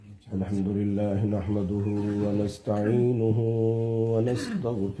الحمد لله نحمده ونستعينه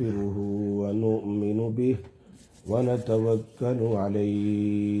ونستغفره ونؤمن به ونتوكل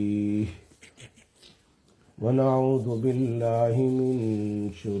عليه ونعوذ بالله من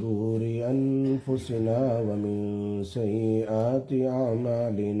شرور أنفسنا ومن سيئات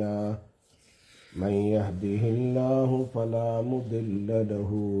أعمالنا من يهده الله فلا مضل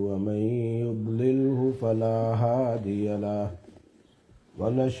له ومن يضلله فلا هادي له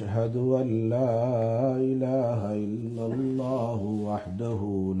ونشهد أن لا إله إلا الله وحده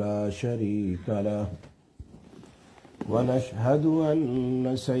لا شريك له ونشهد أن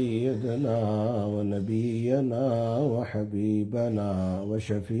سيدنا ونبينا وحبيبنا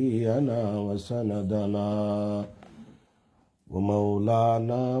وشفيعنا وسندنا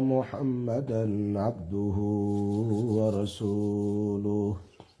ومولانا محمدا عبده ورسوله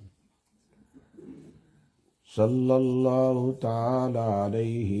صلى الله تعالى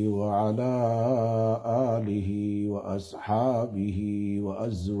عليه وعلى آله وأصحابه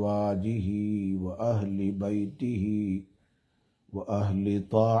وأزواجه وأهل بيته وأهل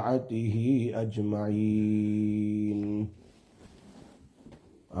طاعته أجمعين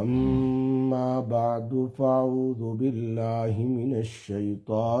أما بعد فأعوذ بالله من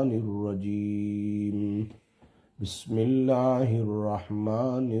الشيطان الرجيم بسم الله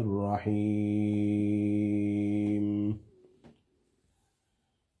الرحمن الرحيم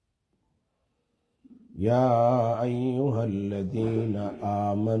يا أيها الذين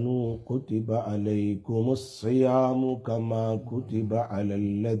آمنوا كتب عليكم الصيام كما كتب على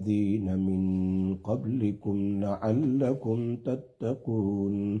الذين من قبلكم لعلكم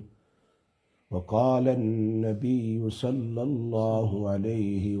تتقون وقال النبي صلى الله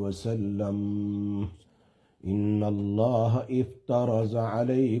عليه وسلم إن الله افترض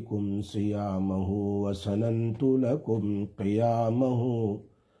عليكم صيامه وسننت لكم قيامه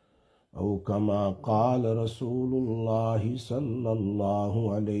أو كما قال رسول الله صلى الله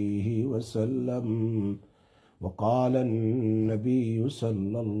عليه وسلم وقال النبي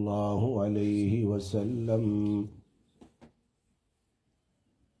صلى الله عليه وسلم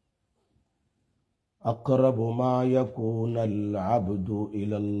أقرب ما يكون العبد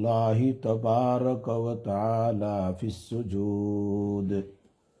إلى الله تبارك وتعالى في السجود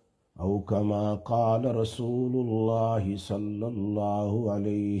أو كما قال رسول الله صلى الله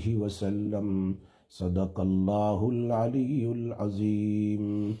عليه وسلم صدق الله العلي العظيم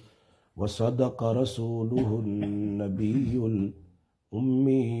وصدق رسوله النبي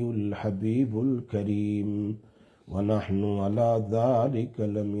الأمي الحبيب الكريم ونحن على ذلك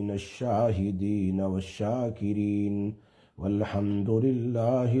لمن الشاهدين والشاكرين والحمد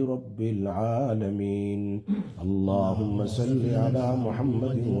لله رب العالمين اللهم صل على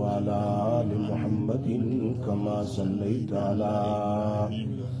محمد وعلى آل محمد كما صليت على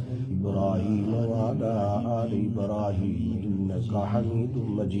إبراهيم وعلى آل إبراهيم إنك حميد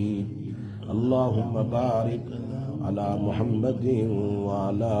مجيد اللهم بارك على محمد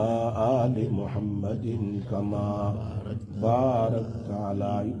وعلى آل محمد كما باركت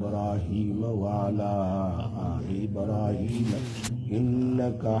على إبراهيم وعلى آل إبراهيم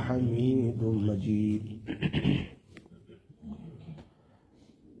إنك حميد مجيد.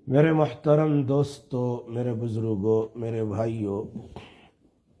 میرے محترم دوستو، میرے بزرگوں، میرے بھائیوں،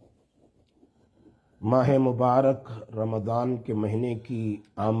 ماہ مبارک رمضان کے مہینے کی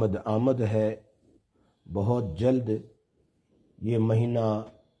آمد ہے. بہت جلد یہ مہینہ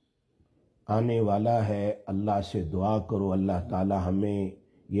آنے والا ہے. اللہ سے دعا کرو اللہ تعالی ہمیں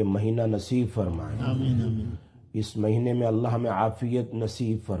یہ مہینہ نصیب فرمائے. اس مہینے میں اللہ ہمیں عافیت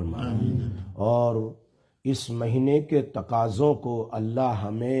نصیب فرمائے اور اس مہینے کے تقاضوں کو اللہ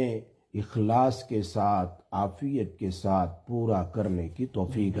ہمیں اخلاص کے ساتھ عافیت کے ساتھ پورا کرنے کی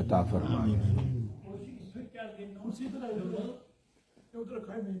توفیق عطا فرمائے.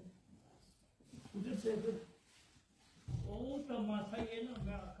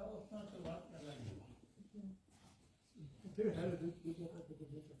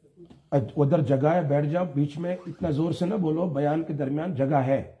 ادھر جگہ ہے، بیٹھ جاؤ. بیچ میں اتنا زور سے نہ بولو، بیان کے درمیان جگہ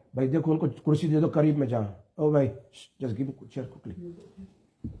ہے. بھائی دیکھو ان کو کرسی دے دو قریب میں جہاں. او بھائی just give me chair quickly.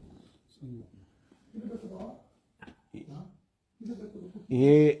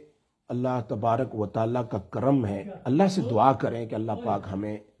 یہ اللہ تبارک و تعالیٰ کا کرم ہے. اللہ سے دعا کریں کہ اللہ پاک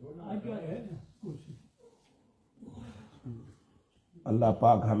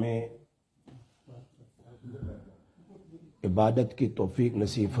ہمیں عبادت کی توفیق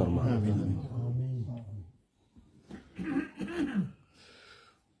نصیب فرمائے.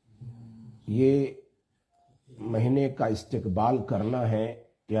 یہ مہینے کا استقبال کرنا ہے،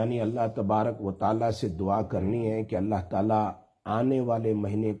 یعنی اللہ تبارک و تعالیٰ سے دعا کرنی ہے کہ اللہ تعالیٰ آنے والے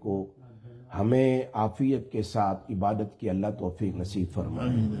مہینے کو ہمیں عافیت کے ساتھ عبادت کی اللہ توفیق نصیب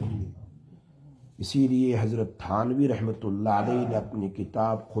فرمائے۔ اسی لیے حضرت تھانوی رحمۃ اللہ علیہ نے اپنی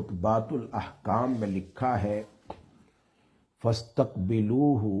کتاب خطبات الاحکام میں لکھا ہے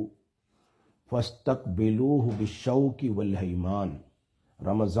فاستقبلوہ بالشوق والایمان،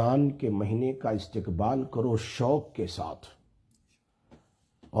 رمضان کے مہینے کا استقبال کرو شوق کے ساتھ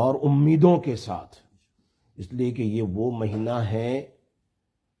اور امیدوں کے ساتھ، اس لیے کہ یہ وہ مہینہ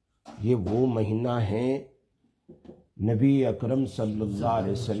ہے نبی اکرم صلی اللہ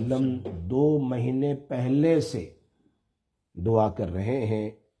علیہ وسلم 2 مہینے پہلے سے دعا کر رہے ہیں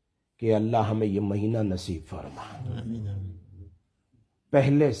کہ اللہ ہمیں یہ مہینہ نصیب فرما،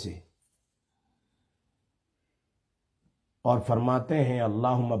 پہلے سے، اور فرماتے ہیں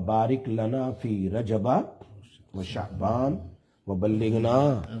اللہم بارک لنا فی رجب و شعبان و بلغنا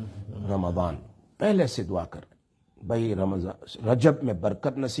رمضان، پہلے سے دعا کر بھائی رجب میں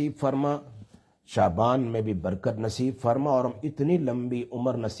برکت نصیب فرما، شعبان میں بھی برکت نصیب فرما، اور ہم اتنی لمبی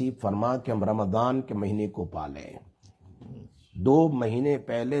عمر نصیب فرما کہ ہم رمضان کے مہینے کو پالیں۔ 2 مہینے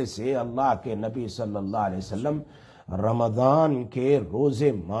پہلے سے اللہ کے نبی صلی اللہ علیہ وسلم رمضان کے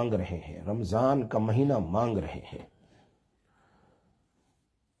روزے مانگ رہے ہیں، رمضان کا مہینہ مانگ رہے ہیں،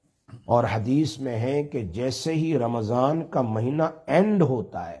 اور حدیث میں ہے کہ جیسے ہی رمضان کا مہینہ اینڈ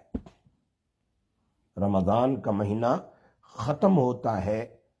ہوتا ہے، رمضان کا مہینہ ختم ہوتا ہے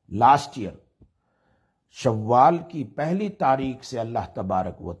لاسٹ ایئر شوال کی 1 تاریخ سے، اللہ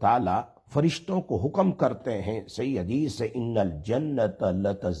تبارک و تعالی فرشتوں کو حکم کرتے ہیں، صحیح حدیث ہے، ان الجنت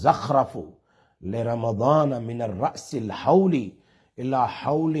لتزخرف لرمضان من الرأس الحول الى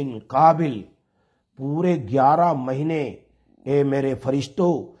حول قابل، پورے 11 مہینے اے میرے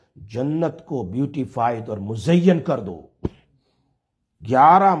فرشتوں جنت کو بیوٹیفائڈ اور مزین کر دو۔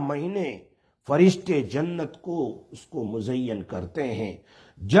 11 مہینے فرشتے جنت کو اس کو مزین کرتے ہیں۔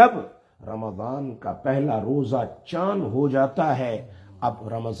 جب رمضان کا پہلا روزہ چاند ہو جاتا ہے، اب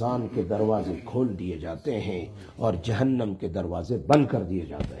رمضان کے دروازے کھول دیے جاتے ہیں اور جہنم کے دروازے بند کر دیے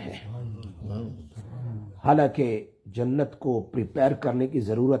جاتے ہیں۔ حالانکہ جنت کو پریپیئر کرنے کی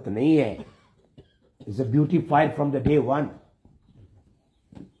ضرورت نہیں ہے، it's a beautified from the day 1۔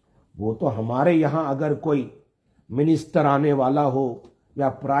 وہ تو ہمارے یہاں اگر کوئی منسٹر آنے والا ہو یا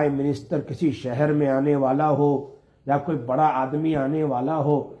پرائم منسٹر کسی شہر میں آنے والا ہو یا کوئی بڑا آدمی آنے والا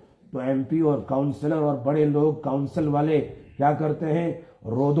ہو تو ایم پی اور کاؤنسلر اور بڑے لوگ کاؤنسل والے کیا کرتے ہیں،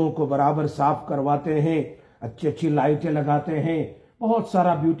 رودوں کو برابر صاف کرواتے ہیں، اچھی لائٹیں لگاتے ہیں، بہت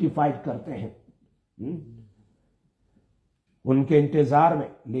سارا بیوٹیفائڈ کرتے ہیں ان کے انتظار میں،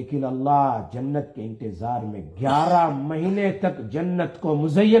 لیکن اللہ جنت کے انتظار میں 11 مہینے تک جنت کو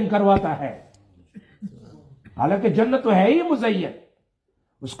مزین کرواتا ہے۔ حالانکہ جنت تو ہے ہی مزین،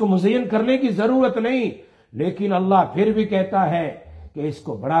 اس کو مزین کرنے کی ضرورت نہیں، لیکن اللہ پھر بھی کہتا ہے کہ اس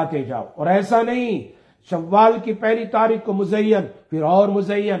کو بڑھاتے جاؤ، اور ایسا نہیں شوال کی 1 تاریخ کو مزین، پھر اور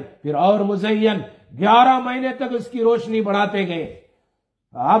مزین، پھر اور مزین، 11 مہینے تک اس کی روشنی بڑھاتے گئے۔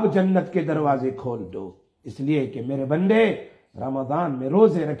 اب جنت کے دروازے کھول دو، اس لیے کہ میرے بندے رمضان میں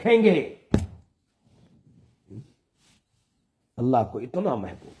روزے رکھیں گے۔ اللہ کو اتنا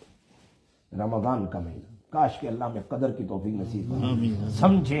محبوب ہے رمضان کا مہینہ، کاش کہ اللہ میں قدر کی توفیق نصیب ہو۔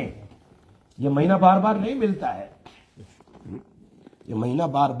 سمجھیں یہ مہینہ بار بار نہیں ملتا ہے، یہ مہینہ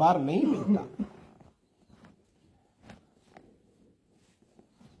بار بار نہیں ملتا۔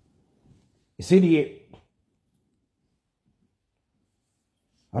 اسی لیے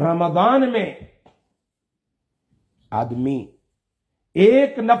رمضان میں آدمی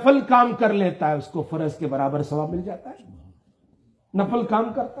ایک نفل کام کر لیتا ہے، اس کو فرض کے برابر ثواب مل جاتا ہے۔ نفل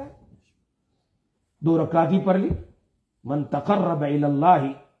کام کرتا ہے، 2 رکعت ہی پڑھ لی، من تقرب الی اللہ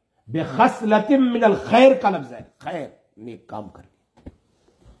بخصلۃ من الخیر کا لفظ ہے، خیر نیک کام کر لی،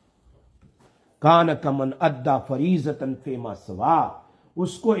 کان کمن ادا فریضۃ فیما سوا،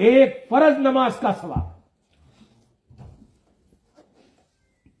 اس کو ایک فرض نماز کا ثواب،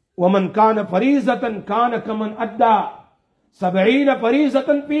 ومن کان فریضۃ کان کمن ادا 70 فریضۃ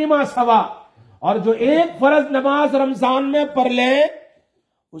فیما سوا، اور جو ایک فرض نماز رمضان میں پڑھ لے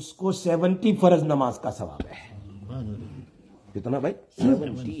اس کو 70 فرض نماز کا ثواب ہے۔ کتنا بھائی؟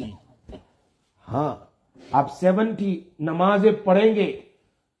 70۔ ہاں آپ 70 نمازیں پڑھیں گے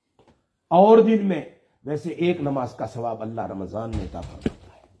اور دن میں، ویسے ایک نماز کا ثواب اللہ رمضان میں عطا فرماتا ہے۔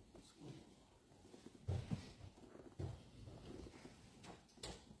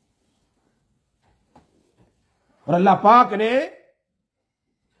 اور اللہ پاک نے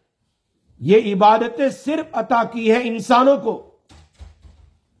یہ عبادتیں صرف عطا کی ہے انسانوں کو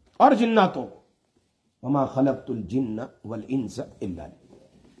اور جناتوں کو، وما خلقت الجن والانس الا لِيَعْبُدُونِ۔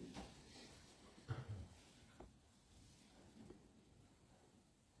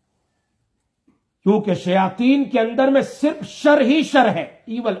 کیونکہ شیاطین کے اندر میں صرف شر ہی شر ہے،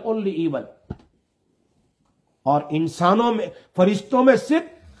 ایول، اونلی ایول، اور انسانوں میں، فرشتوں میں صرف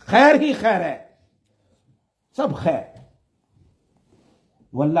خیر ہی خیر ہے، سب خیر۔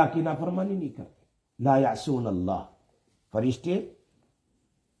 وہ اللہ کی نافرمانی نہیں کرتے، لا یعصون اللہ، فرشتے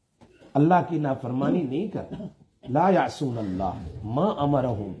اللہ کی نافرمانی نہیں کرتے، لا یعصون اللہ ما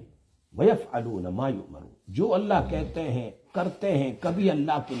امرہم ویفعلون ما یؤمرون، جو اللہ کہتے ہیں کرتے ہیں، کبھی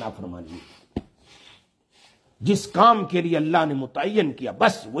اللہ کی نافرمانی نہیں۔ جس کام کے لیے اللہ نے متعین کیا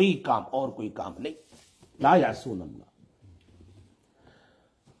بس وہی کام، اور کوئی کام نہیں، لا یعصون اللہ۔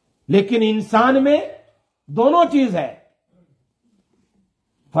 لیکن انسان میں دونوں چیز ہے،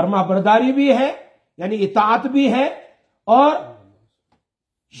 فرما برداری بھی ہے، یعنی اطاعت بھی ہے، اور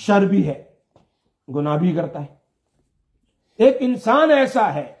شر بھی ہے، گناہ بھی کرتا ہے۔ ایک انسان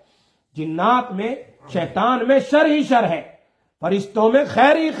ایسا ہے، جنات میں، شیطان میں شر ہی شر ہے، فرشتوں میں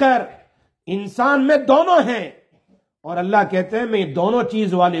خیر ہی خیر، انسان میں دونوں ہیں، اور اللہ کہتے ہیں میں دونوں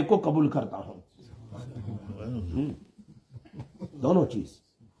چیز والے کو قبول کرتا ہوں۔ دونوں چیز،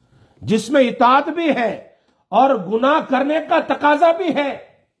 جس میں اطاعت بھی ہے اور گناہ کرنے کا تقاضا بھی ہے،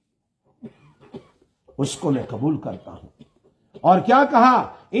 اس کو میں قبول کرتا ہوں۔ اور کیا کہا؟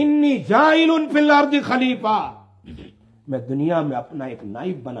 انی جاعل فی الارض خلیفہ، میں دنیا میں اپنا ایک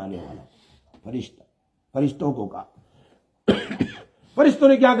نائب بنانے والا ہوں۔ فرشتوں کو کہا، فرشتوں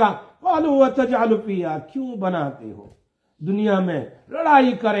نے کیا کہا؟ قالوا وتجعل فیہا، کیوں بناتے ہو؟ دنیا میں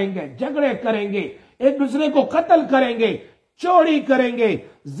لڑائی کریں گے، جھگڑے کریں گے، ایک دوسرے کو قتل کریں گے، چوری کریں گے،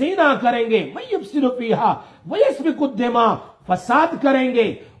 زنا کریں گے، من یفسد فیہا ویسفک الدماء، فساد کریں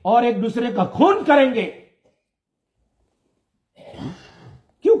گے اور ایک دوسرے کا خون کریں گے۔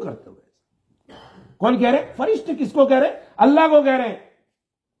 کیوں کرتے ہو؟ کون کہہ رہے؟ فرشتے کس کو کہہ رہے؟ اللہ کو کہہ رہے ہیں۔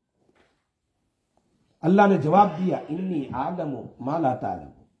 اللہ نے جواب دیا، انی اعلم ما لا تعلم،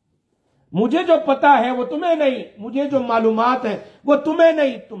 مجھے جو پتا ہے وہ تمہیں نہیں، مجھے جو معلومات ہے وہ تمہیں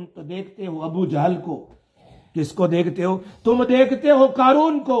نہیں۔ تم تو دیکھتے ہو ابو جہل کو، کس کو دیکھتے ہو؟ تم دیکھتے ہو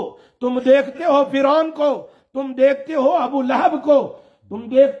قارون کو، تم دیکھتے ہو فرعون کو، تم دیکھتے ہو ابو لہب کو، تم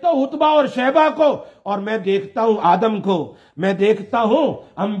دیکھتے ہو عتبہ اور شیبہ کو، اور میں دیکھتا ہوں آدم کو، میں دیکھتا ہوں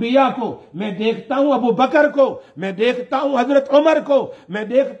انبیاء کو، میں دیکھتا ہوں ابو بکر کو، میں دیکھتا ہوں حضرت عمر کو، میں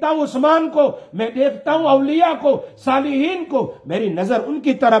دیکھتا ہوں عثمان کو، میں دیکھتا ہوں اولیاء کو، صالحین کو، میری نظر ان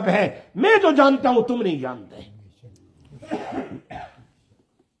کی طرف ہے، میں جو جانتا ہوں تم نہیں جانتے۔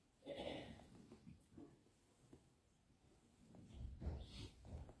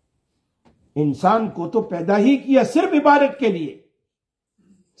 انسان کو تو پیدا ہی کیا صرف عبادت کے لیے،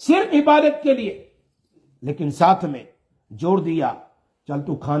 صرف عبادت کے لیے، لیکن ساتھ میں جوڑ دیا، چل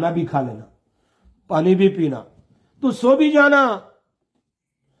تو کھانا بھی کھا لینا، پانی بھی پینا، تو سو بھی جانا،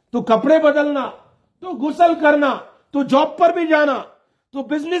 تو کپڑے بدلنا، تو غسل کرنا، تو جاب پر بھی جانا، تو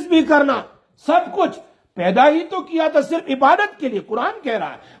بزنس بھی کرنا، سب کچھ پیدا ہی تو کیا تھا صرف عبادت کے لیے۔ قرآن کہہ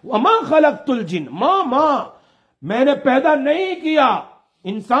رہا ہے وَمَا خَلَقْتُ الْجِنَّ، میں نے پیدا نہیں کیا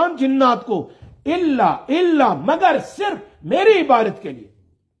انسان جنات کو، الا مگر صرف میری عبادت کے لیے،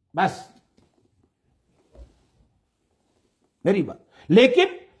 بس میری بات۔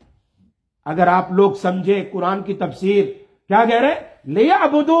 لیکن اگر آپ لوگ سمجھے قرآن کی تفسیر، کیا کہہ رہے ہیں؟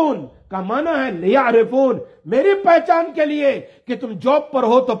 لیعبدون کا معنی ہے لیعرفون، میری پہچان کے لیے، کہ تم جاب پر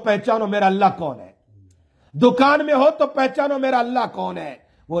ہو تو پہچانو میرا اللہ کون ہے، دکان میں ہو تو پہچانو میرا اللہ کون ہے،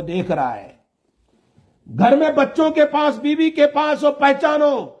 وہ دیکھ رہا ہے، گھر میں بچوں کے پاس، بیوی کے پاس ہو،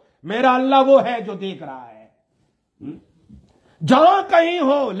 پہچانو میرا اللہ وہ ہے جو دیکھ رہا ہے۔ جہاں کہیں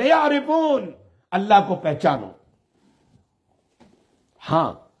ہو، لیعرفون، اللہ کو پہچانو،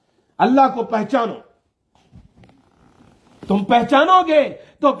 ہاں اللہ کو پہچانو۔ تم پہچانو گے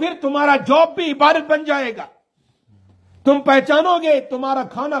تو پھر تمہارا جاب بھی عبادت بن جائے گا، تم پہچانو گے تمہارا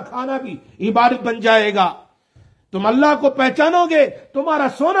کھانا کھانا بھی عبادت بن جائے گا، تم اللہ کو پہچانو گے تمہارا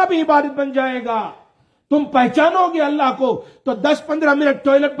سونا بھی عبادت بن جائے گا، تم پہچانو گے اللہ کو تو 10-15 منٹ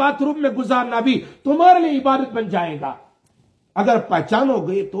ٹوائلٹ باتھ روم میں گزارنا بھی تمہارے لیے عبادت بن جائے گا۔ اگر پہچانو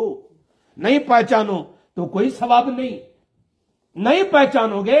گے تو، نہیں پہچانو تو کوئی ثواب نہیں، نہیں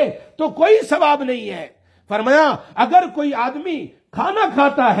پہچانو گے تو کوئی ثواب نہیں ہے۔ فرمایا اگر کوئی آدمی کھانا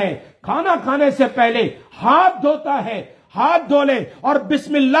کھاتا ہے، کھانا کھانے سے پہلے ہاتھ دھوتا ہے، ہاتھ دھو لے اور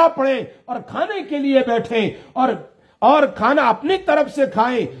بسم اللہ پڑھے اور کھانے کے لیے بیٹھے، اور کھانا اپنی طرف سے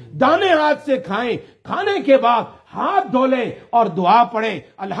کھائیں، دانے ہاتھ سے کھائیں، کھانے کے بعد ہاتھ دھو لے اور دعا پڑھے،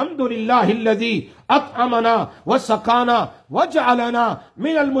 الحمدللہ الذی اطعمنا وسقانا وجعلنا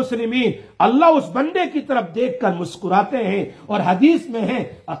من المسلمین۔ اللہ اس بندے کی طرف دیکھ کر مسکراتے ہیں، اور حدیث میں ہے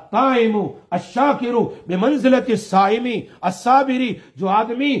الطائم الشاکر بمنزلۃ الصائم الصابر، جو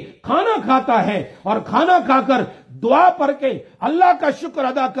آدمی کھانا کھاتا ہے اور کھانا کھا کر دعا پڑھ کے اللہ کا شکر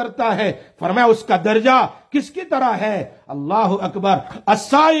ادا کرتا ہے، فرمایا اس کا درجہ کس کی طرح ہے؟ اللہ اکبر،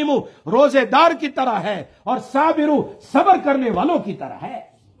 الصائم روزے دار کی طرح ہے، اور صابر صبر کرنے والوں کی طرح ہے۔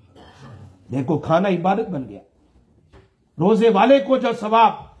 دیکھو کھانا عبادت بن گیا، روزے والے کو جو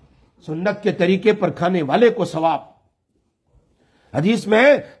ثواب، سنت کے طریقے پر کھانے والے کو ثواب۔ حدیث میں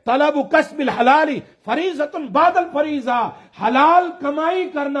طلب کسب الحلال فریضۃ بعد الفریضہ، حلال کمائی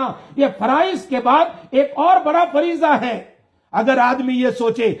کرنا یہ فرائض کے بعد ایک اور بڑا فریضہ ہے۔ اگر آدمی یہ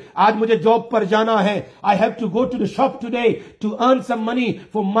سوچے آج مجھے جاب پر جانا ہے، I have to go to the shop today to earn some money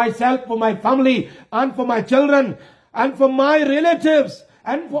for myself, for my family, and for my children, and for my relatives,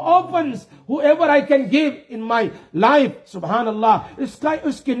 and for orphans, whoever I can give in my life، سبحان اللہ،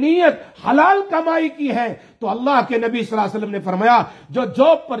 اس کی نیت حلال کمائی کی ہے، تو اللہ کے نبی صلی اللہ علیہ وسلم نے فرمایا جو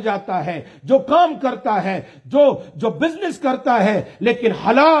جاب پر جاتا ہے، جو کام کرتا ہے، جو بزنس کرتا ہے لیکن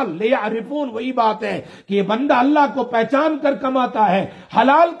حلال لیعرفون، وہی بات ہے کہ یہ بندہ اللہ کو پہچان کر کماتا ہے،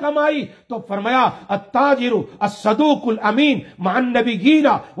 حلال کمائی، تو فرمایا التاجر الصدوق الامین مع النبیین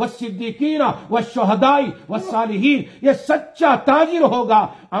والصدیقین والشہداء والصالحین، یہ سچا تاجر ہوگا،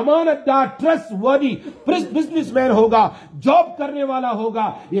 امانت دار، ٹرسٹ وردی بزنس مین ہوگا، جاب کرنے والا ہوگا،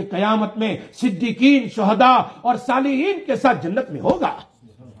 یہ قیامت میں صدیقین، شہداء اور صالحین کے ساتھ جنت میں ہوگا۔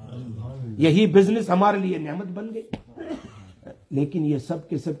 یہی بزنس ہمارے لیے نعمت بن گئی، لیکن یہ سب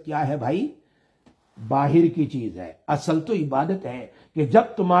کے سب کیا ہے بھائی؟ باہر کی چیز ہے۔ اصل تو عبادت ہے کہ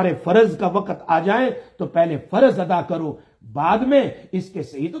جب تمہارے فرض کا وقت آ جائے تو پہلے فرض ادا کرو، بعد میں اس کے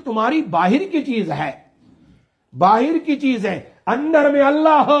صحیح۔ تو تمہاری باہر کی چیز ہے، باہر کی چیز ہے، اندر میں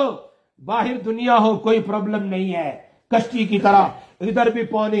اللہ ہو، باہر دنیا ہو، کوئی پرابلم نہیں ہے۔ کشتی کی طرح ادھر بھی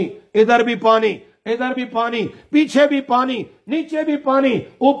پانی، ادھر بھی پانی، ادھر بھی پانی، پیچھے بھی پانی، نیچے بھی پانی،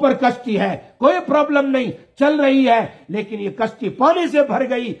 اوپر کشتی ہے، کوئی پرابلم نہیں، چل رہی ہے، لیکن یہ کشتی پانی سے بھر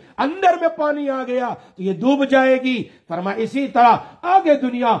گئی، اندر میں پانی آ گیا تو یہ ڈوب جائے گی۔ فرمایا اسی طرح آگے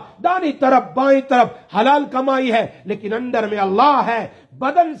دنیا دائیں طرف بائیں طرف حلال کمائی ہے، لیکن اندر میں اللہ ہے،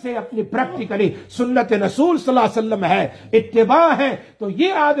 بدن سے اپنی پریکٹیکلی سنت رسول صلی اللہ علیہ وسلم ہے، اتباع ہے، تو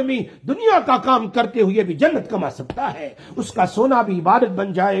یہ آدمی دنیا کا کام کرتے ہوئے بھی جنت کما سکتا ہے۔ اس کا سونا بھی عبادت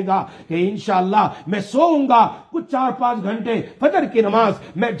بن جائے گا کہ انشاءاللہ میں سوؤں گا کچھ 4-5 گھنٹے، فجر کی نماز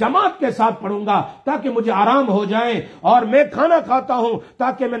میں جماعت کے ساتھ پڑھوں گا تاکہ مجھے آرام ہو جائے، اور میں کھانا کھاتا ہوں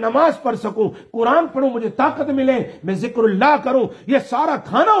تاکہ میں نماز پڑھ سکوں، قرآن پڑھوں، مجھے طاقت ملے، میں ذکر اللہ کروں، یہ سارا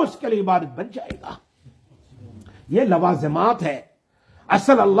کھانا اس کے لیے عبادت بن جائے گا۔ یہ لوازمات ہے،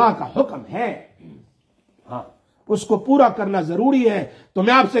 اصل اللہ کا حکم ہے، ہاں اس کو پورا کرنا ضروری ہے۔ تو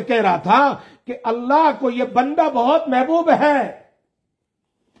میں آپ سے کہہ رہا تھا کہ اللہ کو یہ بندہ بہت محبوب ہے،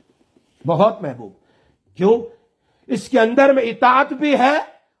 بہت محبوب۔ کیوں؟ اس کے اندر میں اطاعت بھی ہے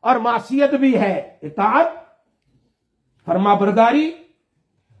اور معصیت بھی ہے، اطاعت فرما برداری،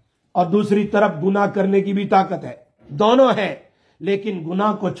 اور دوسری طرف گناہ کرنے کی بھی طاقت ہے، دونوں ہے، لیکن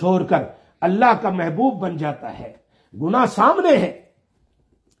گناہ کو چھوڑ کر اللہ کا محبوب بن جاتا ہے۔ گناہ سامنے ہے،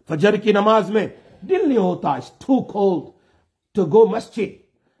 فجر کی نماز میں دل نہیں ہوتا، it's too cold to go masjid,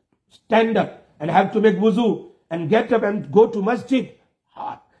 stand up and have to make wuzu and get up and go to masjid،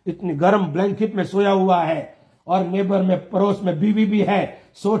 اتنی گرم بلینکٹ میں سویا ہوا ہے، اور نیبر میں پڑوس میں بیوی بھی ہے،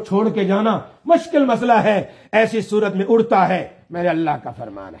 سو چھوڑ کے جانا مشکل مسئلہ ہے۔ ایسی صورت میں اڑتا ہے، میرے اللہ کا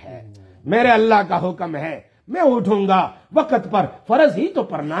فرمان ہے، میرے اللہ کا حکم ہے، میں اٹھوں گا وقت پر، فرض ہی تو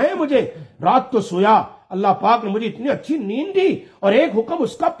پڑھنا ہے مجھے۔ رات تو سویا، اللہ پاک نے مجھے اتنی اچھی نیند دی، اور ایک حکم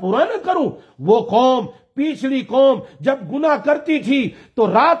اس کا پورا نہ کروں۔ وہ قوم، پچھلی قوم جب گناہ کرتی تھی تو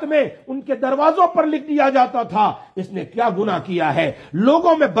رات میں ان کے دروازوں پر لکھ دیا جاتا تھا اس نے کیا گناہ کیا ہے،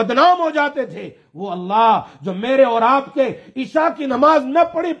 لوگوں میں بدنام ہو جاتے تھے۔ وہ اللہ جو میرے اور آپ کے عشاء کی نماز نہ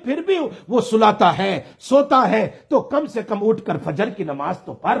پڑھی پھر بھی وہ سلاتا ہے، سوتا ہے، تو کم سے کم اٹھ کر فجر کی نماز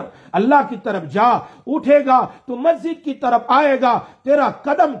تو پڑھ، اللہ کی طرف جا، اٹھے گا تو مسجد کی طرف آئے گا، تیرا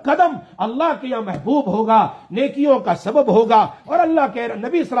قدم قدم اللہ کے یہاں محبوب ہوگا، نیکیوں کا سبب ہوگا۔ اور اللہ کہہ رہے،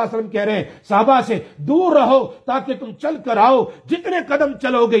 نبی صلی اللہ علیہ وسلم کہہ رہے صحابہ سے دور رہو تاکہ تم چل کر آؤ، جتنے قدم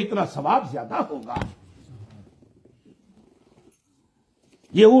چلو گے اتنا ثواب زیادہ ہوگا۔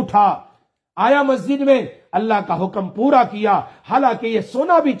 یہ اٹھا، آیا مسجد میں، اللہ کا حکم پورا کیا، حالانکہ یہ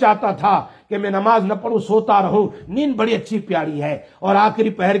سونا بھی چاہتا تھا کہ میں نماز نہ پڑھوں، سوتا رہوں۔ نیند بڑی اچھی پیاری ہے، اور آخری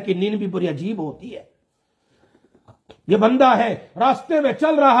پہر کی نیند بھی بڑی عجیب ہوتی ہے۔ یہ بندہ ہے راستے میں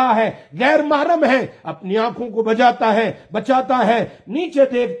چل رہا ہے، غیر محرم ہے، اپنی آنکھوں کو بچاتا ہے، نیچے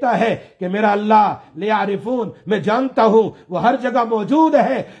دیکھتا ہے کہ میرا اللہ لیعرفون، میں جانتا ہوں وہ ہر جگہ موجود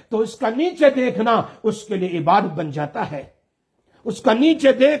ہے، تو اس کا نیچے دیکھنا اس کے لیے عبادت بن جاتا ہے، اس کا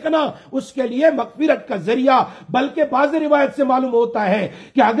نیچے دیکھنا اس کے لیے مغفرت کا ذریعہ، بلکہ بعض روایت سے معلوم ہوتا ہے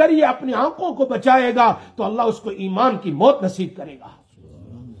کہ اگر یہ اپنی آنکھوں کو بچائے گا تو اللہ اس کو ایمان کی موت نصیب کرے گا۔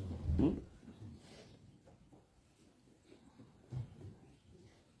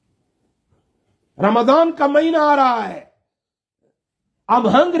 رمضان کا مہینہ آ رہا ہے، I'm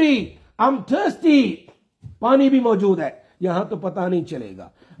hungry, I'm thirsty، پانی بھی موجود ہے، یہاں تو پتہ نہیں چلے گا۔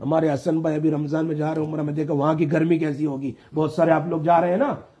 ہمارے حسن بھائی ابھی رمضان میں جا رہے ہیں عمرہ میں، دیکھا وہاں کی گرمی کیسی ہوگی، بہت سارے آپ لوگ جا رہے ہیں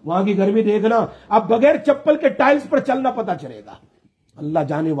نا، وہاں کی گرمی دیکھنا، اب بغیر چپل کے ٹائلز پر چلنا پتہ چلے گا۔ اللہ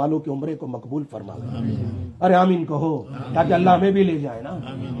جانے والوں کے عمرے کو مقبول فرمائے، ارے آمین کہو تاکہ اللہ ہمیں بھی لے جائے نا۔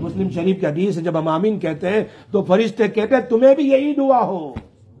 مسلم شریف کی حدیث ہے، جب ہم آمین کہتے ہیں تو فرشتے کہتے ہیں تمہیں بھی یہی دعا ہو،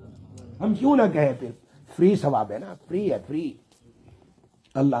 ہم کیوں نہ کہیں، پھر فری ثواب ہے نا، فری ہے، فری۔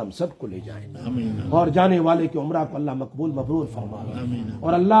 اللہ ہم سب کو لے جائے اور جانے والے کے عمرہ کو اللہ مقبول مبرور فرمائے،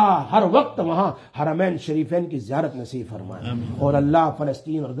 اور اللہ ہر وقت وہاں حرمین شریفین کی زیارت نصیب فرمائے، اور اللہ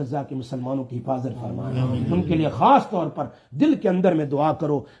فلسطین اور غزہ کے مسلمانوں کی حفاظت فرمائے۔ ان کے لیے خاص طور پر دل کے اندر میں دعا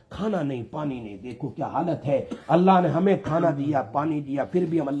کرو، کھانا نہیں پانی نہیں، دیکھو کیا حالت ہے، اللہ نے ہمیں کھانا دیا پانی دیا پھر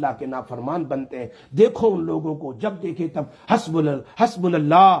بھی ہم اللہ کے نافرمان بنتے ہیں۔ دیکھو ان لوگوں کو، جب دیکھے تب حسبنا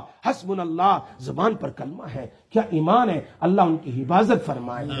اللہ زبان پر کلمہ ہے، کیا ایمان ہے، اللہ ان کی حفاظت فرمائے،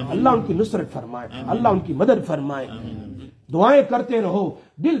 اللہ ان کی نصرت فرمائے، اللہ ان کی مدد فرمائے۔ دعائیں کرتے رہو،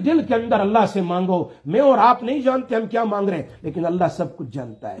 دل کے اندر اللہ سے مانگو۔ میں اور آپ نہیں جانتے ہم کیا مانگ رہے ہیں، لیکن اللہ سب کچھ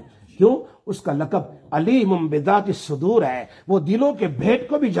جانتا ہے۔ کیوں؟ اس کا لقب علیم بذات الصدور ہے، وہ دلوں کے بھید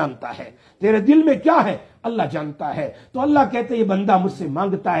کو بھی جانتا ہے۔ تیرے دل میں کیا ہے اللہ جانتا ہے، تو اللہ کہتے یہ بندہ مجھ سے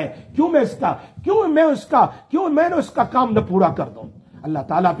مانگتا ہے، کیوں میں نے اس کا کام نہ پورا کر دوں۔ اللہ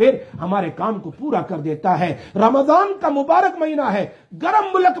تعالیٰ پھر ہمارے کام کو پورا کر دیتا ہے۔ رمضان کا مبارک مہینہ ہے، گرم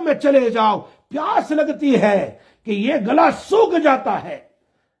ملک میں چلے جاؤ، پیاس لگتی ہے کہ یہ گلا سوکھ جاتا ہے،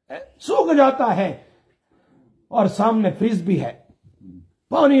 اور سامنے فریز بھی ہے،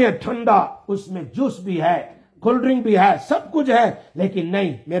 پانی ہے ٹھنڈا، اس میں جوس بھی ہے، کولڈ ڈرنک بھی ہے، سب کچھ ہے، لیکن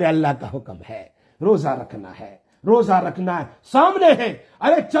نہیں، میرے اللہ کا حکم ہے، روزہ رکھنا ہے، سامنے ہے،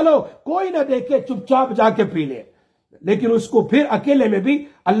 ارے چلو کوئی نہ دیکھے، چپ چاپ جا کے پی لے، لیکن اس کو پھر اکیلے میں بھی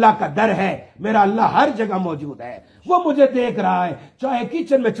اللہ کا ڈر ہے، میرا اللہ ہر جگہ موجود ہے، وہ مجھے دیکھ رہا ہے، چاہے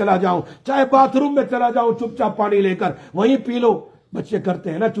کچن میں چلا جاؤں، چاہے باتھ روم میں چلا جاؤں، چپ چاپ پانی لے کر وہیں پی لو۔ بچے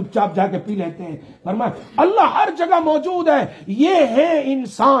کرتے ہیں نا، چپ چاپ جا کے پی لیتے ہیں۔ فرمایا اللہ ہر جگہ موجود ہے۔ یہ ہے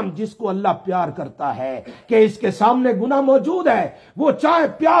انسان جس کو اللہ پیار کرتا ہے کہ اس کے سامنے گناہ موجود ہے، وہ چاہے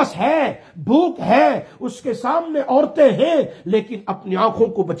پیاس ہے، بھوک ہے، اس کے سامنے عورتیں ہیں لیکن اپنی آنکھوں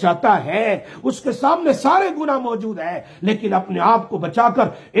کو بچاتا ہے، اس کے سامنے سارے گناہ موجود ہے لیکن اپنے آپ کو بچا کر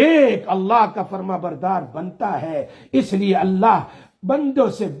ایک اللہ کا فرما بردار بنتا ہے۔ اس لیے اللہ بندوں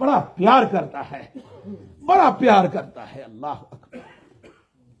سے بڑا پیار کرتا ہے، اللہ اکبر۔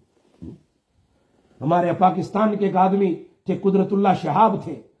 ہمارے پاکستان کے ایک آدمی تھے، قدرت اللہ شہاب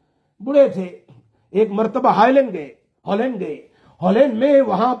تھے، بڑے تھے، ایک مرتبہ ہالینڈ گئے، ہالینڈ میں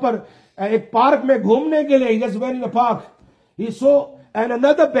وہاں پر ایک پارک میں گھومنے کے لیے، just went in the park, he saw and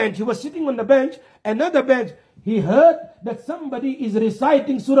another bench, he was sitting on the bench, another bench, he heard that somebody is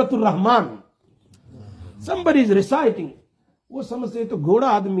reciting Surah Ar-Rahman, somebody is reciting. وہ سمجھتے تو گھوڑا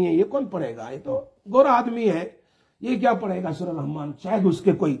آدمی ہے، یہ کون پڑھے گا، یہ تو گورا آدمی ہے، یہ کیا پڑھے گا سورہ رحمان، شاید اس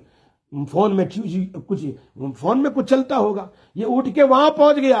کے کوئی فون میں کچھ چلتا ہوگا۔ یہ اٹھ کے وہاں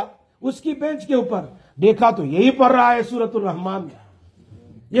پہنچ گیا، اس کی بینچ کے اوپر دیکھا تو یہی پڑھ رہا ہے سورۃ الرحمان،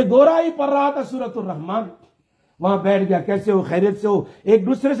 یہ گورا ہی پڑھ رہا تھا سورۃ الرحمان۔ وہاں بیٹھ گیا، کیسے ہو، خیریت سے ہو، ایک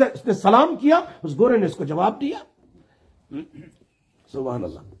دوسرے سے اس نے سلام کیا، اس گورے نے اس کو جواب دیا۔ سبحان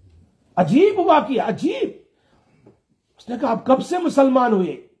اللہ، عجیب واقعہ، عجیب۔ اس نے کہا آپ کب سے مسلمان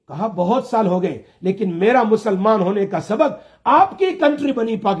ہوئے؟ کہا بہت سال ہو گئے، لیکن میرا مسلمان ہونے کا سبب آپ کی کنٹری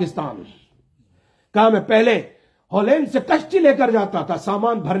بنی پاکستان۔ کہا میں پہلے ہالینڈ سے کشتی لے کر جاتا تھا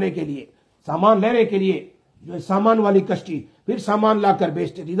سامان بھرنے کے لیے، سامان لینے کے لیے، جو سامان والی کشتی، پھر سامان لا کر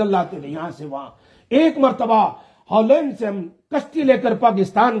بیچتے تھے، ادھر لاتے تھے یہاں سے وہاں۔ ایک مرتبہ ہالینڈ سے ہم کشتی لے کر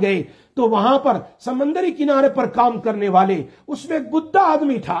پاکستان گئے تو وہاں پر سمندری کنارے پر کام کرنے والے، اس میں ایک بدھا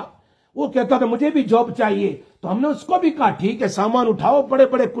آدمی تھا، وہ کہتا تھا مجھے بھی جاب چاہیے، تو ہم نے اس کو بھی کہا ٹھیک ہے، سامان اٹھاؤ بڑے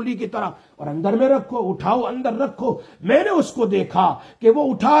بڑے کلی کی طرح اور اندر میں رکھو، اٹھاؤ اندر رکھو۔ میں نے اس کو دیکھا کہ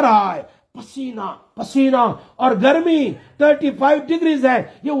وہ اٹھا رہا ہے، پسینہ پسینہ اور گرمی 35 ڈگریز ہے،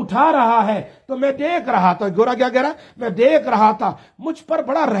 یہ اٹھا رہا ہے. تو میں دیکھ رہا تھا. گورا کیا کہہ رہا؟ میں دیکھ رہا تھا، مجھ پر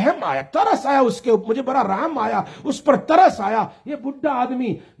بڑا رحم آیا، ترس آیا اس کے، مجھے بڑا رحم آیا، اس پر ترس آیا. یہ بڈھا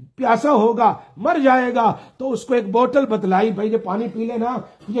آدمی پیاسا ہوگا، مر جائے گا. تو اس کو ایک بوتل بتلائی، بھائی یہ پانی پی لے نا،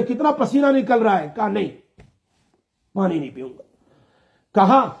 یہ کتنا پسینہ نکل رہا ہے. کہا نہیں، پانی نہیں پیوں گا.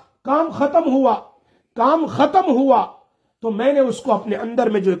 کہا کام ختم ہوا، کام ختم ہوا. تو میں نے اس کو اپنے اندر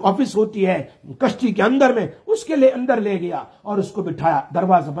میں جو ایک آفس ہوتی ہے کشتی کے اندر میں، اس کے اندر لے گیا اور اس کو بٹھایا،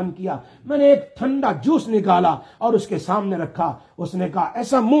 دروازہ بند کیا. میں نے ایک ٹھنڈا جوس نکالا اور اس کے سامنے رکھا. اس نے کہا،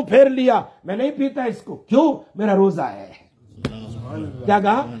 ایسا منہ پھیر لیا، میں نہیں پیتا اس کو. کیوں؟ میرا روزہ ہے. کیا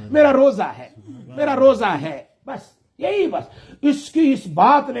کہا؟ میرا روزہ ہے، میرا روزہ ہے. بس یہی، بس اس کی اس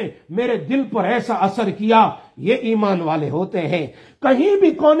بات نے میرے دل پر ایسا اثر کیا. یہ ایمان والے ہوتے ہیں. کہیں بھی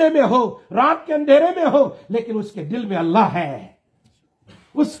کونے میں ہو، رات کے اندھیرے میں ہو، لیکن اس کے دل میں اللہ ہے،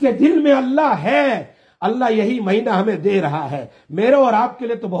 اس کے دل میں اللہ ہے. اللہ یہی مہینہ ہمیں دے رہا ہے. میرے اور آپ کے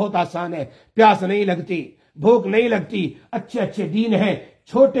لیے تو بہت آسان ہے. پیاس نہیں لگتی، بھوک نہیں لگتی، اچھے اچھے دین ہیں،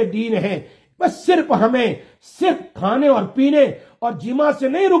 چھوٹے دین ہیں. بس صرف ہمیں صرف کھانے اور پینے اور جماع سے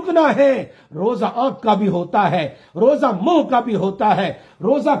نہیں رکنا ہے. روزہ آنکھ کا بھی ہوتا ہے، روزہ منہ کا بھی ہوتا ہے،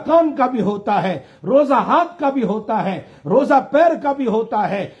 روزہ کان کا بھی ہوتا ہے، روزہ ہاتھ کا بھی ہوتا ہے، روزہ پیر کا بھی ہوتا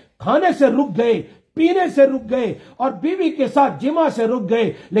ہے. کھانے سے رک گئے، پینے سے رک گئے اور بیوی کے ساتھ جماع سے رک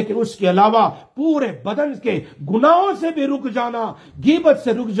گئے، لیکن اس کے علاوہ پورے بدن کے گناہوں سے بھی رک جانا، غیبت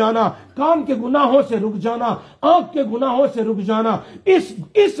سے رک جانا، کان کے گناہوں سے رک جانا، آنکھ کے گناہوں سے رک جانا.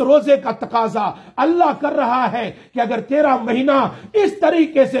 اس روزے کا تقاضا اللہ کر رہا ہے کہ اگر تیرا مہینہ اس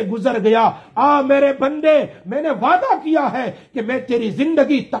طریقے سے گزر گیا، میرے بندے، میں نے وعدہ کیا ہے کہ میں تیری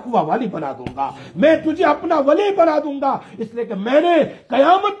زندگی تقوی والی بنا دوں گا، میں تجھے اپنا ولی بنا دوں گا. اس لیے کہ میں نے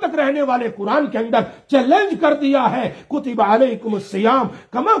قیامت تک رہنے والے قرآن کے اندر چیلنج کر دیا ہے، کتب علیکم الصیام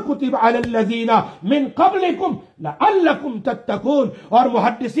کما کتب علی الذین من قبلکم لعلکم تتقون. اور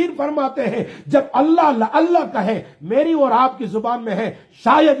محدثین فرماتے ہیں جب اللہ کہے، میری اور آپ کی زبان میں ہے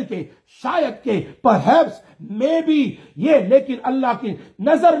شاید کے پرہیپس میں بھی یہ، لیکن اللہ کی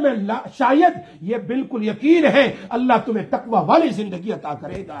نظر میں شاید یہ بالکل یقین ہے اللہ تمہیں تقوی والی زندگی عطا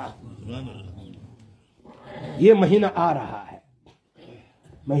کرے گا. یہ مہینہ آ رہا ہے،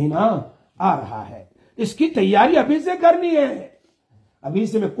 مہینہ آ رہا ہے. اس کی تیاری ابھی سے کرنی ہے. ابھی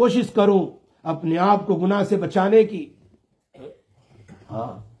سے میں کوشش کروں اپنے آپ کو گناہ سے بچانے کی.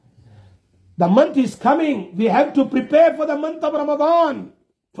 ہاں، the month is coming. We have to prepare for the month of Ramadan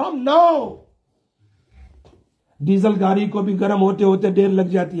from now. Diesel گاڑی کو بھی گرم ہوتے ہوتے دیر لگ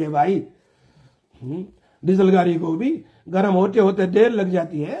جاتی ہے بھائی. ڈیزل گاڑی کو بھی گرم ہوتے ہوتے دیر لگ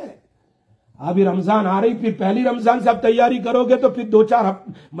جاتی ہے. ابھی رمضان آ رہی، پھر پہلی رمضان سے آپ تیاری کرو گے تو پھر 2-4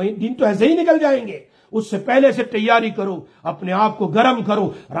 دن تو ایسے ہی نکل جائیں گے. اس سے پہلے سے تیاری کرو، اپنے آپ کو گرم کرو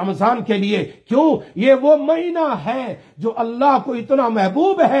رمضان کے لیے. کیوں؟ یہ وہ مہینہ ہے جو اللہ کو اتنا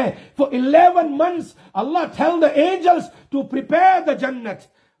محبوب ہے. For 11 months Allah tell the angels to prepare the Jannat.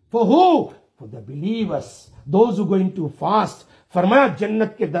 For who? For the believers, those who going to fast. فرمایا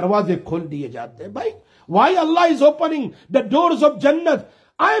جنت کے دروازے کھول دیے جاتے ہیں. بھائی why Allah is opening the doors of Jannat?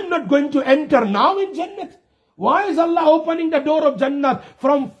 I am not going to enter now in Jannat. Why is Allah opening the door of Jannat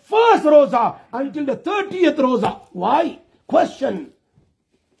from first roza until the 30th roza? Why? Question.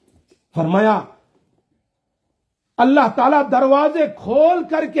 فرمایا اللہ تعالیٰ دروازے کھول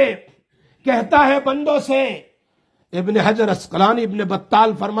کر کے کہتا ہے بندوں سے. ابن حجر اسقلانی ابن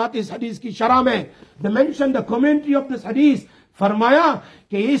بطال فرماتے اس حدیث کی شرح میں, they mention the commentary of this hadith, فرمایا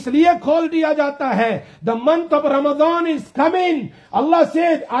کہ اس لیے کھول دیا جاتا ہے, the month of Ramadan is coming. Allah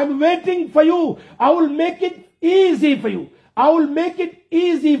said, I'm waiting for you. I will make it easy for you. I will make it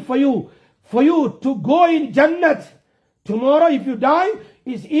easy for you to go in Jannat. Tomorrow if you die,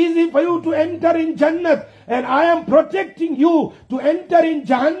 it's easy for you to enter in Jannat. And I am protecting you to enter in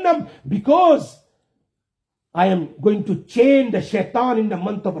Jahannam because I am going to chain the shaitan in the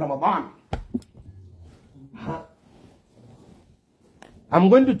month of Ramadan. I'm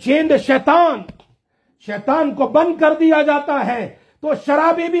going to chain the shaitan. شیطان کو بند کر دیا جاتا ہے. تو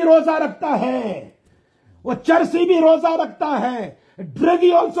شرابی بھی روزہ رکھتا ہے, وہ چرسی بھی روزہ رکھتا ہے.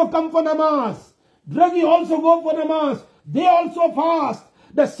 Druggy also come for namaz. Druggy also go for namaz. They also fast.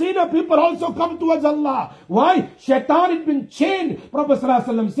 The sinner people also come towards Allah. Why? Shaitan has been chained. Prophet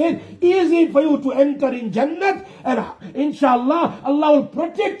ﷺ said, easy for you to enter in Jannat, and inshallah, Allah will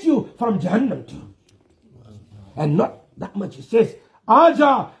protect you from Jahannam too. And not that much. He says,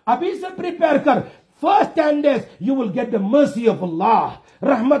 Aja, abhi se prepare kar. First 10 days, you will get the mercy of Allah,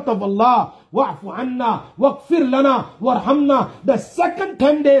 rahmat of Allah, wa'fu anna, waqfir lana, warhamna. The second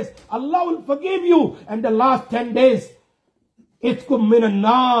 10 days, Allah will forgive you. And the last 10 days, itkum min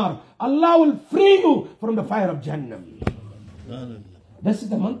an-nar. Allah will free you from the fire of Jahannam. This is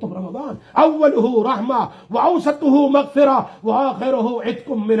the month of Ramadan. Awwaluhu rahma wa awsatuhu maghfirah wa akhiruhu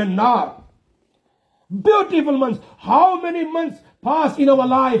itkum min an-nar. Beautiful months. How many months pass in our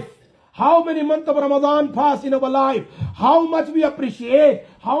life? How many months of Ramadan pass in our life? How much we appreciate,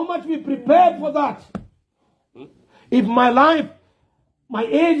 how much we prepare for that. If my life, my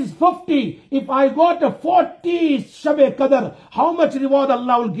age is 50, if I got a 40 Shab-e-Qadr, how much reward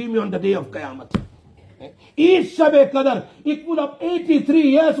Allah will give me on the day of Qiyamah? Each Shab-e-Qadr equal of 83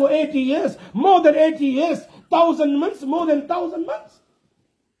 years or 80 years, more than 80 years, 1,000 months, more than 1,000 months.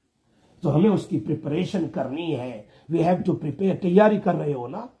 تو ہمیں اس کی preparation کرنی ہے. We have to prepare. تیاری کر رہے ہو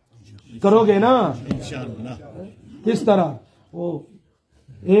نا؟ کرو گے نا؟ کس طرح؟ وہ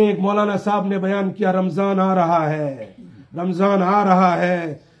ایک مولانا صاحب نے بیان کیا رمضان آ رہا ہے، رمضان آ رہا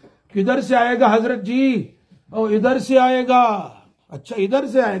ہے. کدھر سے آئے گا حضرت جی؟ اور ادھر سے آئے گا. اچھا ادھر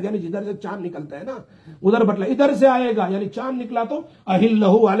سے آئے گا، یعنی جدھر سے چاند نکلتا ہے نا ادھر بتلا. ادھر سے آئے گا یعنی چاند نکلا تو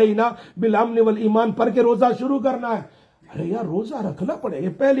اہلہ علینا بالامن والایمان پڑھ کے روزہ شروع کرنا ہے. ارے یار روزہ رکھنا پڑے گا.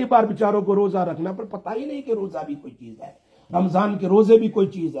 پہلی بار بیچاروں کو روزہ رکھنا پر پتہ ہی نہیں کہ روزہ بھی کوئی چیز ہے، رمضان کے روزے بھی کوئی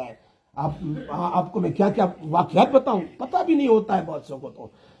چیز ہے. آپ کو میں کیا کیا واقعات بتاؤں، پتہ بھی نہیں ہوتا ہے بہت سو کو.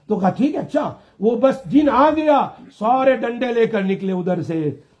 تو کہا ٹھیک ہے. اچھا وہ بس دن آ گیا، سارے ڈنڈے لے کر نکلے ادھر سے.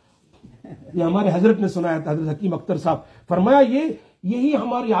 یہ ہمارے حضرت نے سنایا تھا، حضرت حکیم اختر صاحب فرمایا یہی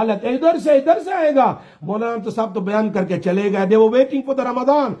ہماری حالت ہے. ادھر سے آئے گا. مولانا صاحب تو بیان کر کے چلے گئے. they were waiting for the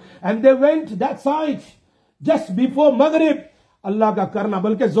Ramadan and they went that side just before Maghrib. اللہ کا کرنا،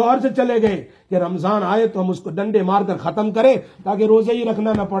 بلکہ ظہر سے چلے گئے کہ رمضان آئے تو ہم اس کو ڈنڈے مار کر ختم کریں تاکہ روزے ہی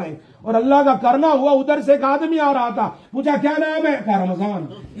رکھنا نہ پڑے. اور اللہ کا کرنا ہوا. ادھر سے ایک آدمی آ رہا تھا، پوچھا کیا نام ہے؟ کہا رمضان.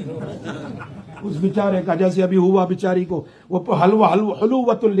 اس بیچارے کا جیسے ابھی ہوا بیچاری کو وہ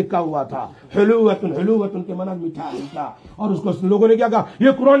حلوۃ لکھا ہوا تھا. حلوۃ کے معنی میٹھا میٹھا. اور اس کو لوگوں نے کیا کہا،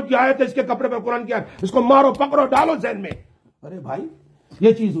 یہ قرآن کی آیت ہے، اس کے کپڑے پر قرآن کی آیت، اس کو مارو پکڑو ڈالو ذہن میں. ارے بھائی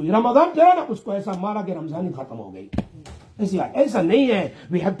یہ چیز ہوئی. رمضان جو ہے نا اس کو ایسا مارا کہ رمضان ہی ختم ہو گئی. ایسا نہیں ہے.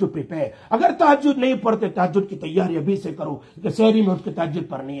 We have to prepare. اگر تہجد نہیں پڑھتے تہجد کی تیاری ابھی سے کرو کہ سحری میں اٹھ کے تہجد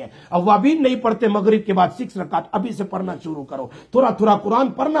پڑھنی ہے. اوابین نہیں پڑھتے مغرب کے بعد 6 رکعت ابھی سے پڑھنا شروع کرو. تھوڑا تھوڑا قرآن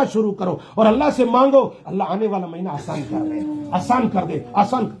پڑھنا شروع کرو اور اللہ سے مانگو. اللہ آنے والا مہینہ آسان کر دے، آسان کر دے.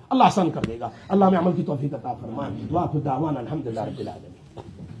 اللہ آسان کر دے گا. اللہ میں عمل کی توفیق عطا فرمائے. واخر دعوانا الحمدللہ رب العالمین.